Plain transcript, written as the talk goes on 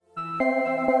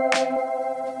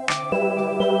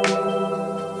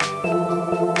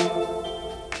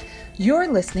You're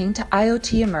listening to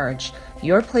IoT Emerge,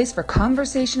 your place for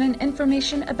conversation and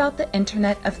information about the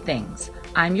Internet of Things.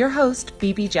 I'm your host,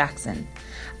 BB Jackson.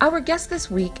 Our guest this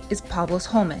week is Pavlos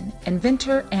Holman,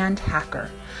 inventor and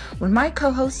hacker. When my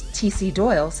co-host TC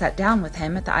Doyle sat down with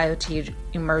him at the IoT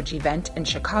Emerge event in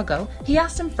Chicago, he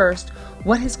asked him first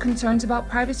what his concerns about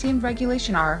privacy and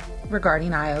regulation are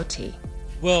regarding IoT.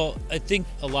 Well, I think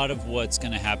a lot of what's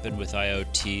going to happen with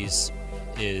IoTs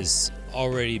is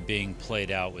already being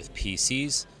played out with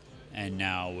PCs and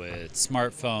now with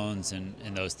smartphones and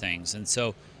those things. And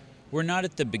so we're not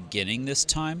at the beginning this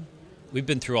time. We've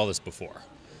been through all this before.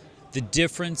 The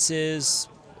difference is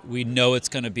we know it's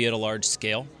going to be at a large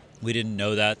scale. We didn't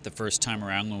know that the first time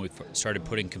around when we started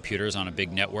putting computers on a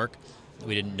big network.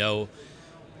 We didn't know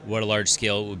what a large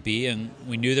scale it would be, and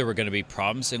we knew there were going to be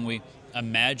problems, and we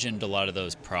imagined a lot of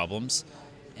those problems.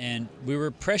 And we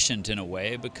were prescient in a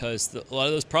way because a lot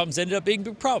of those problems ended up being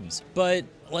big problems. But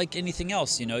like anything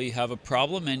else, you have a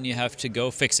problem and you have to go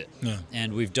fix it. Yeah.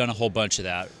 And we've done a whole bunch of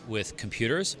that with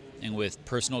computers and with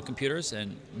personal computers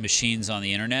and machines on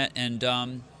the internet. And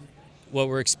what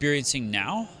we're experiencing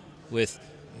now with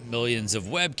millions of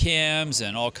webcams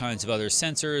and all kinds of other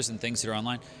sensors and things that are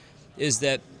online is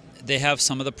that they have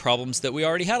some of the problems that we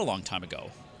already had a long time ago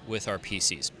with our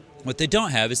PCs. What they don't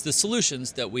have is the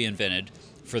solutions that we invented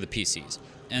for the PCs.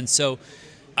 And so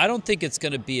I don't think it's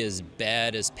going to be as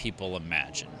bad as people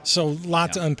imagine. So a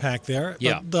lot to unpack there.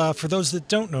 Yeah. But for those that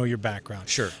don't know your background,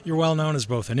 sure, you're well known as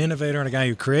both an innovator and a guy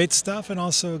who creates stuff and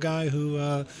also a guy who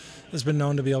has been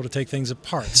known to be able to take things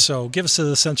apart. So give us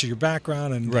a sense of your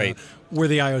background and where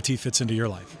the IoT fits into your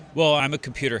life. Well, I'm a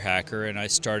computer hacker, and I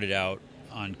started out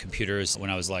on computers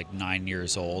when I was like 9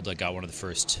 years old. I got one of the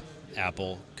first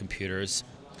Apple computers.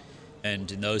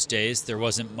 And in those days, there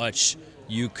wasn't much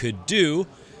you could do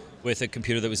with a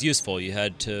computer that was useful.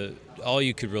 All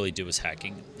you could really do was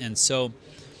hacking. And so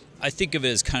I think of it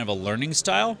as kind of a learning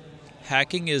style.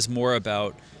 Hacking is more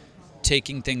about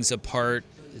taking things apart.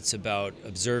 It's about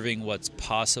observing what's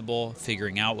possible,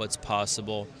 figuring out what's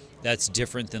possible. That's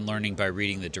different than learning by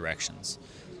reading the directions.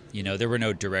 There were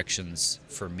no directions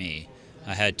for me.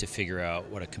 I had to figure out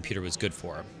what a computer was good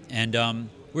for. And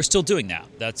we're still doing that.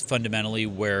 That's fundamentally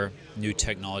where new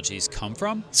technologies come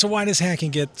from. So why does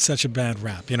hacking get such a bad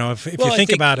rap? If you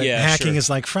think about it, hacking is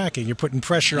like fracking. You're putting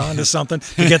pressure onto something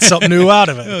to get something new out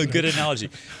of it. Oh, good analogy.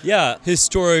 Yeah,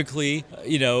 historically,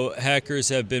 hackers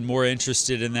have been more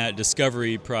interested in that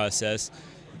discovery process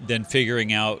than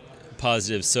figuring out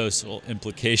positive social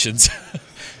implications.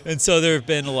 And so there have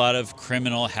been a lot of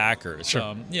criminal hackers. Sure.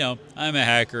 I'm a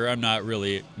hacker. I'm not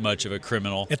really much of a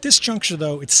criminal. At this juncture,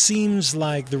 though, it seems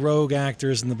like the rogue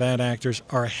actors and the bad actors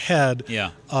are ahead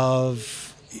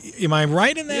of. Am I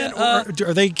right in that, or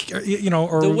are they?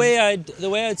 Or the way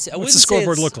I'd say, what's the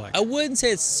scoreboard look like? I wouldn't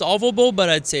say it's solvable, but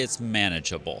I'd say it's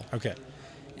manageable. Okay.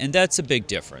 And that's a big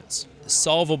difference.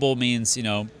 Solvable means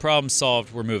problem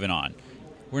solved. We're moving on.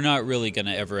 We're not really going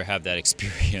to ever have that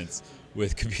experience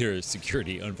with computer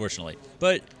security, unfortunately.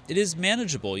 But it is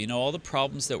manageable. All the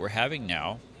problems that we're having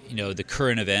now, the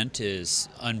current event is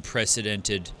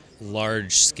unprecedented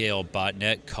large-scale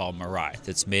botnet called Mirai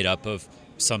that's made up of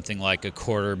something like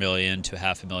 250,000 to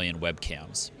 500,000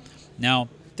 webcams. Now,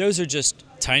 those are just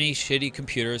tiny, shitty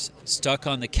computers stuck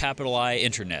on the capital I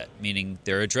internet, meaning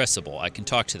they're addressable. I can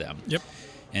talk to them. Yep.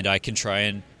 And I can try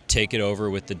and take it over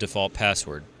with the default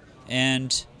password.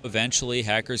 And eventually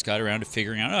hackers got around to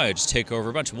figuring out, just take over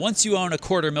a bunch. Once you own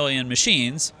 250,000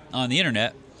 machines on the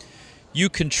internet, you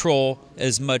control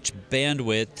as much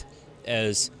bandwidth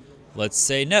as, let's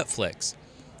say, Netflix.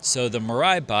 So the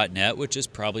Mirai botnet, which is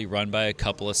probably run by a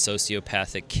couple of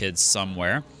sociopathic kids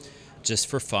somewhere, just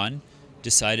for fun,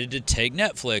 decided to take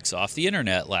Netflix off the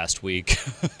internet last week.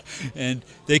 And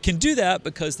they can do that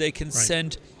because they can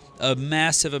send a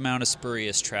massive amount of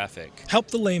spurious traffic. Help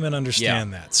the layman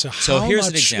understand that. So how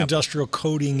here's much industrial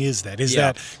coding is that? Is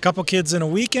that a couple kids in a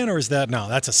weekend, or is that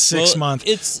that's a 6-month?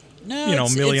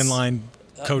 Million line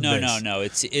code base? No.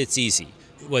 It's easy.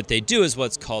 What they do is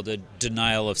what's called a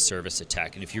denial of service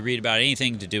attack. And if you read about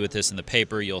anything to do with this in the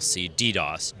paper, you'll see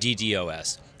DDoS,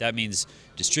 DDoS. That means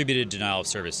distributed denial of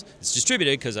service. It's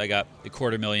distributed because I got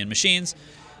 250,000 machines,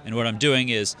 and what I'm doing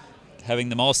is having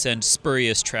them all send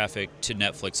spurious traffic to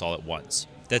Netflix all at once.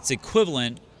 That's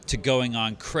equivalent to going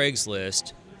on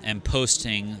Craigslist and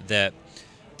posting that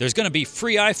there's going to be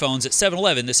free iPhones at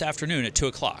 7-Eleven this afternoon at 2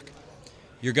 o'clock.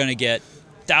 You're going to get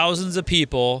thousands of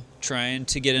people trying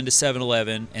to get into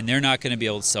 7-Eleven, and they're not going to be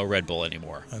able to sell Red Bull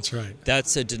anymore. That's right.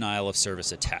 That's a denial of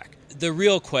service attack. The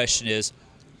real question is,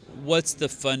 what's the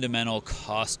fundamental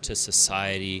cost to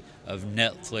society of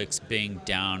Netflix being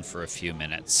down for a few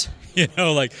minutes?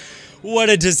 Like, what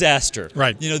a disaster.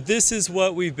 Right. This is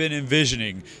what we've been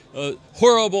envisioning.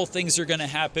 Horrible things are going to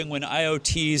happen when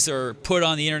IoTs are put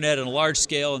on the internet on a large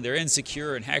scale and they're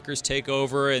insecure and hackers take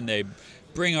over and they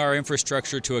bring our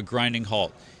infrastructure to a grinding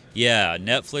halt. Yeah,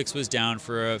 Netflix was down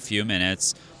for a few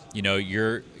minutes.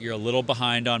 You're a little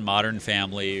behind on Modern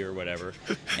Family or whatever,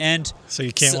 and so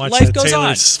you can't watch life that goes Taylor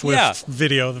on. Swift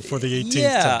video for the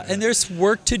 18th time. And there's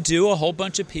work to do. A whole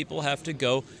bunch of people have to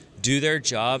go do their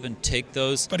job and take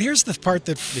those. But here's the part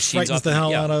that frightens the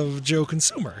hell out of Joe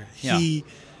Consumer. He,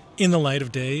 in the light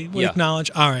of day, would acknowledge,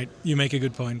 all right, you make a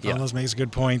good point. Carlos makes a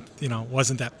good point.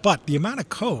 Wasn't that? But the amount of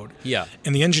code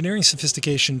and the engineering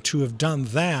sophistication to have done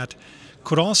that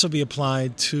could also be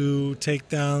applied to take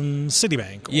down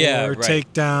Citibank or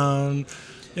take down,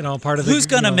 part of the... Who's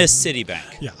going to miss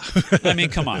Citibank? Yeah. I mean,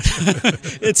 come on.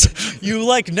 You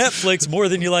like Netflix more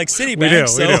than you like Citibank. We do.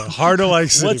 So hard to like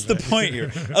Citibank. What's the point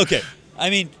here? Okay.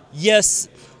 I mean, yes,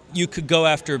 you could go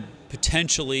after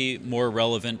potentially more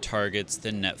relevant targets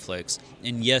than Netflix.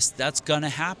 And yes, that's going to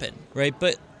happen, right?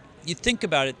 But you think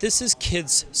about it, this is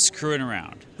kids screwing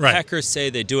around. Right. Hackers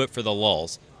say they do it for the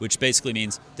lulz, which basically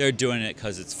means they're doing it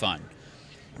because it's fun.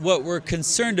 What we're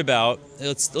concerned about,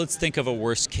 let's think of a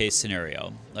worst case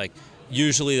scenario. Like,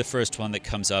 usually the first one that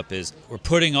comes up is we're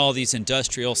putting all these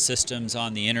industrial systems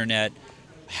on the internet.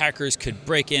 Hackers could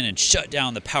break in and shut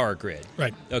down the power grid.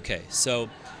 Right. Okay, so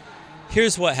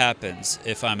here's what happens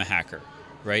if I'm a hacker,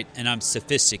 right? And I'm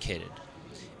sophisticated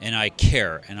and I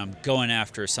care and I'm going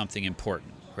after something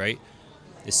important, right?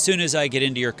 As soon as I get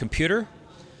into your computer,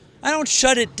 I don't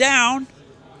shut it down.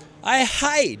 I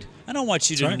hide. I don't want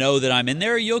you to know that I'm in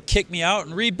there. You'll kick me out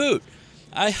and reboot.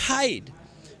 I hide.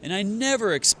 And I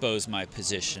never expose my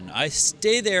position. I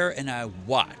stay there and I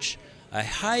watch. I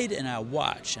hide and I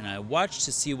watch. And I watch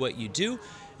to see what you do.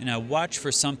 And I watch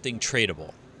for something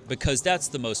tradable. Because that's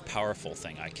the most powerful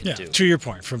thing I can do. To your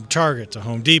point, from Target to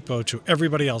Home Depot to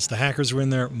everybody else, the hackers were in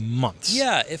there months.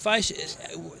 Yeah,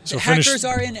 hackers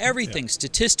are in everything.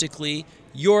 Statistically,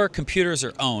 your computers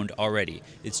are owned already.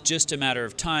 It's just a matter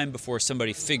of time before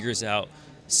somebody figures out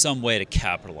some way to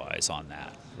capitalize on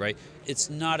that, right? It's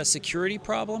not a security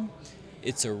problem.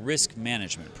 It's a risk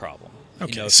management problem.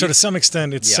 Okay, so to some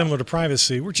extent, it's similar to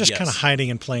privacy. We're just kind of hiding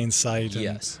in plain sight.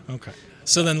 Okay.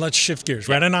 So then let's shift gears.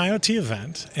 We're at an IoT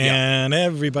event, and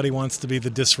everybody wants to be the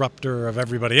disruptor of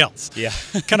everybody else. Yeah.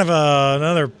 Kind of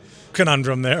another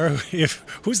conundrum there.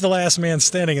 Who's the last man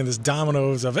standing in this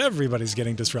dominoes of everybody's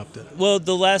getting disrupted? Well,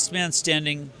 the last man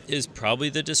standing is probably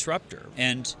the disruptor.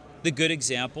 And the good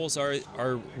examples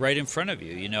are right in front of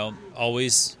you.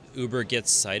 Always Uber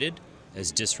gets cited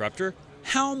as disruptor.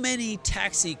 How many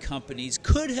taxi companies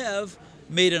could have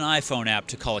made an iPhone app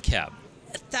to call a cab?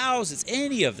 Thousands,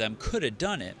 any of them could have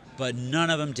done it, but none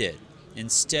of them did.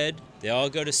 Instead, they all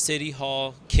go to City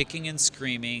Hall, kicking and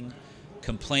screaming,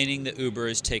 complaining that Uber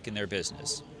is taking their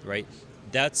business, right?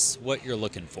 That's what you're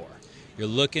looking for. You're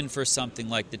looking for something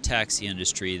like the taxi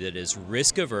industry that is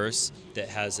risk averse, that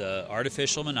has an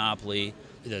artificial monopoly,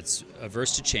 that's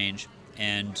averse to change,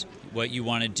 and what you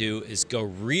want to do is go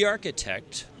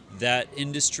re-architect that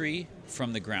industry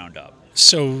from the ground up.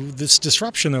 So this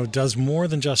disruption, though, does more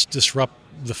than just disrupt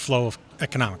the flow of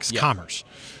economics, commerce.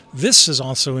 This is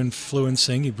also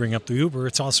influencing, you bring up the Uber,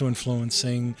 it's also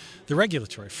influencing the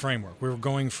regulatory framework. We're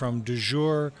going from de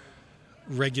jure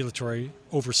regulatory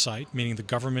oversight, meaning the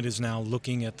government is now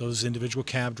looking at those individual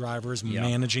cab drivers,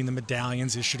 managing the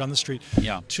medallions issued on the street,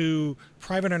 to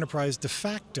private enterprise de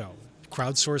facto.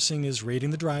 Crowdsourcing is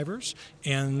rating the drivers,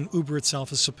 and Uber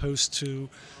itself is supposed to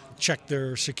check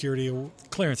their security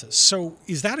clearances. So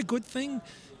is that a good thing?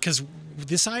 Because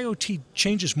this IoT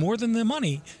changes more than the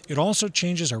money. It also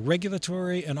changes our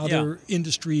regulatory and other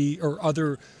industry or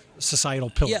other societal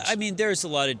pillars. Yeah, I mean, there's a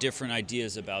lot of different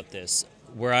ideas about this.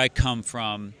 Where I come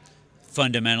from,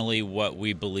 fundamentally what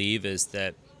we believe is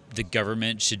that the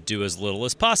government should do as little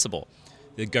as possible.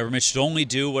 The government should only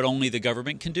do what only the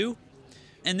government can do.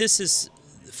 And this is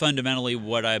fundamentally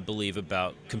what I believe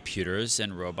about computers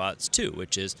and robots too,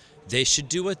 which is they should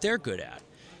do what they're good at.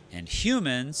 And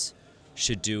humans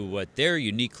should do what they're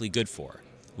uniquely good for.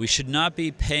 We should not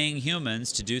be paying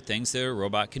humans to do things that a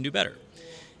robot can do better.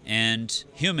 And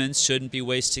humans shouldn't be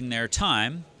wasting their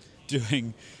time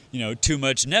doing, too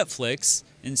much Netflix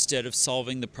instead of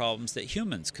solving the problems that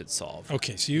humans could solve.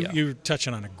 Okay, so you're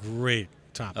touching on a great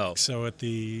topic. Oh. So at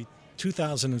the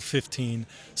 2015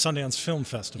 Sundance Film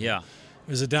Festival,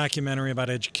 there's a documentary about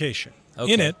education.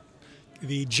 Okay. In it,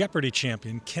 the Jeopardy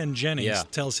champion, Ken Jennings,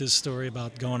 tells his story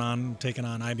about taking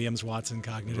on IBM's Watson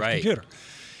Cognitive Computer.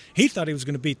 He thought he was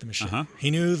going to beat the machine. Uh-huh.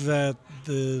 He knew that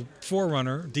the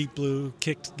Forerunner, Deep Blue,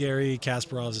 kicked Gary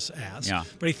Kasparov's ass. Yeah.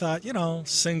 But he thought,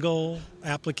 single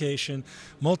application,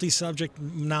 multi-subject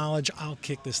knowledge, I'll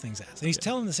kick this thing's ass. And he's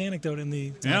telling this anecdote in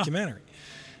the documentary.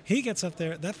 He gets up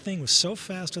there. That thing was so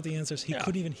fast with the answers, he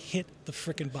couldn't even hit the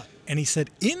frickin' button. And he said,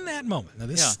 in that moment, now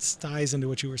this ties into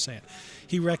what you were saying,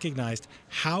 he recognized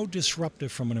how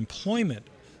disruptive from an employment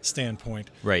standpoint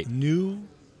new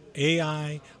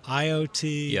AI,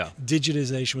 IoT,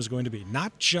 digitization was going to be.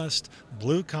 Not just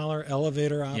blue-collar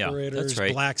elevator operators,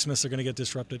 blacksmiths are going to get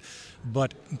disrupted,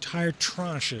 but entire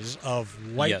tranches of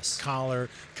white-collar,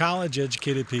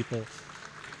 college-educated people.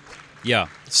 Yeah.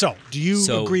 So, do you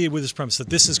agree with this premise that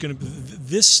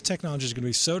this technology is going to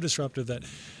be so disruptive that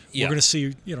we're going to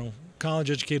see,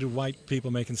 college-educated white people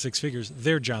making six figures?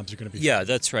 Their jobs are going to be. Yeah,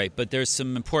 that's right. But there's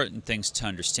some important things to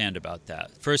understand about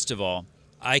that. First of all,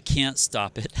 I can't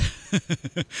stop it.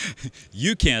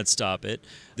 You can't stop it.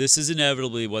 This is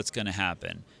inevitably what's going to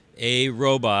happen. A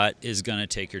robot is going to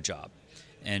take your job.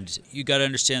 And you got to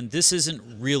understand, this isn't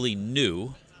really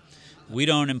new. We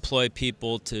don't employ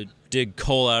people to dig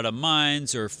coal out of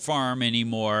mines or farm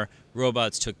anymore.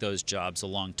 Robots took those jobs a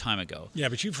long time ago. Yeah,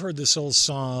 but you've heard this old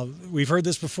saw. We've heard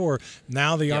this before.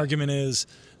 Now the argument is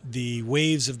the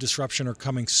waves of disruption are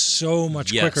coming so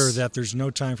much quicker that there's no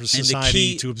time for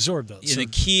society to absorb those. And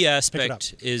the key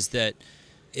aspect is that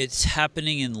it's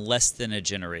happening in less than a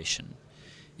generation.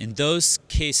 In those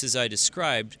cases I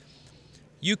described,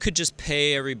 you could just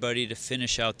pay everybody to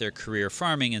finish out their career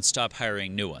farming and stop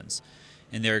hiring new ones.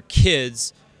 And their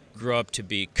kids grow up to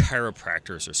be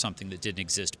chiropractors or something that didn't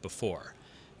exist before.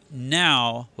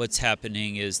 Now what's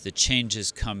happening is the change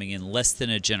is coming in less than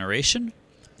a generation,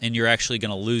 and you're actually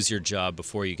going to lose your job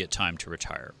before you get time to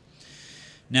retire.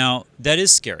 Now, that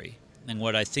is scary. And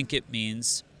what I think it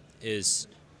means is,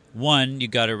 one, you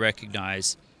got to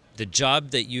recognize the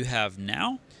job that you have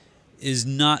now is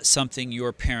not something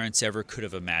your parents ever could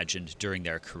have imagined during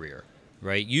their career,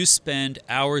 right? You spend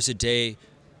hours a day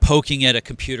poking at a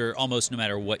computer almost no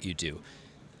matter what you do.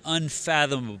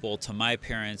 Unfathomable to my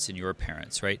parents and your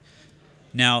parents, right?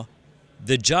 Now,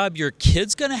 the job your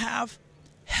kid's going to have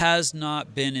has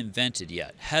not been invented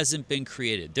yet, hasn't been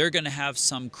created. They're going to have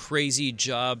some crazy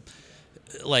job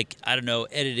like, I don't know,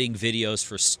 editing videos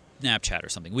for Snapchat or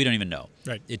something. We don't even know.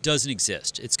 Right. It doesn't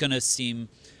exist. It's going to seem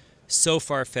so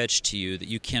far-fetched to you that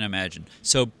you can't imagine.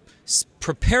 So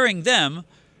preparing them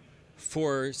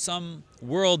for some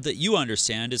world that you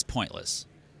understand is pointless,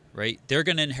 right? They're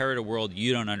going to inherit a world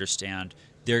you don't understand.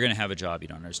 They're going to have a job you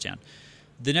don't understand.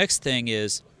 The next thing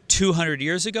is, 200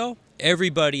 years ago,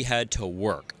 everybody had to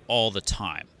work all the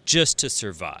time just to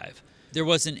survive. There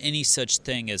wasn't any such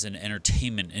thing as an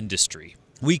entertainment industry.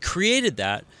 We created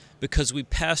that because we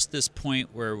passed this point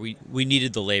where we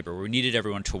needed the labor, we needed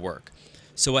everyone to work.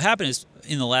 So what happened is,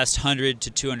 in the last 100 to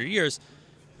 200 years,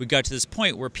 we got to this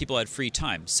point where people had free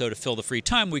time. So to fill the free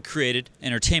time, we created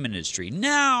entertainment industry.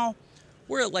 Now,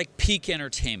 we're at like peak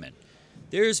entertainment.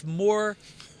 There's more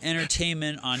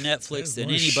entertainment on Netflix than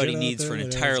anybody needs for an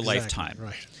entire lifetime.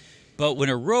 Right. But when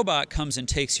a robot comes and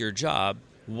takes your job,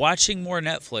 watching more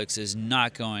Netflix is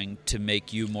not going to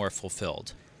make you more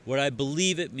fulfilled. What I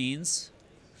believe it means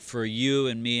for you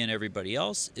and me and everybody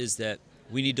else is that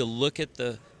we need to look at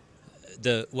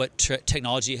what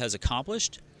technology has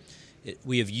accomplished.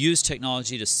 We have used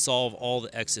technology to solve all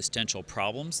the existential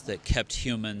problems that kept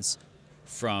humans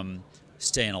from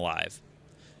staying alive.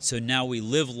 So now we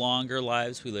live longer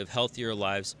lives, we live healthier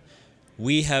lives.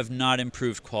 We have not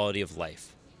improved quality of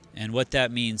life. And what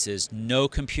that means is no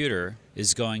computer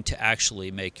is going to actually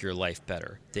make your life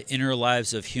better. The inner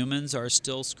lives of humans are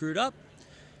still screwed up.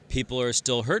 People are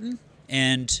still hurting.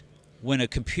 And when a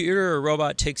computer or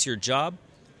robot takes your job,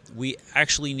 we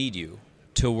actually need you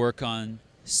to work on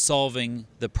solving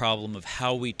the problem of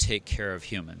how we take care of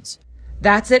humans.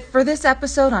 That's it for this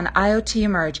episode on IoT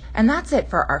Emerge, and that's it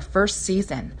for our first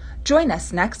season. Join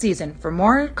us next season for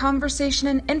more conversation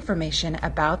and information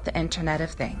about the Internet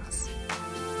of Things.